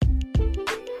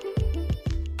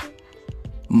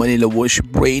Manila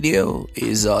Worship Radio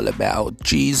is all about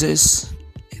Jesus.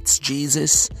 It's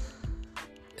Jesus.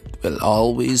 It will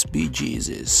always be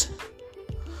Jesus.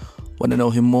 Want to know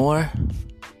Him more?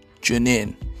 Tune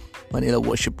in. Manila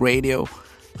Worship Radio,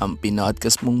 ang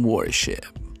pinodcast mong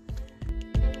worship.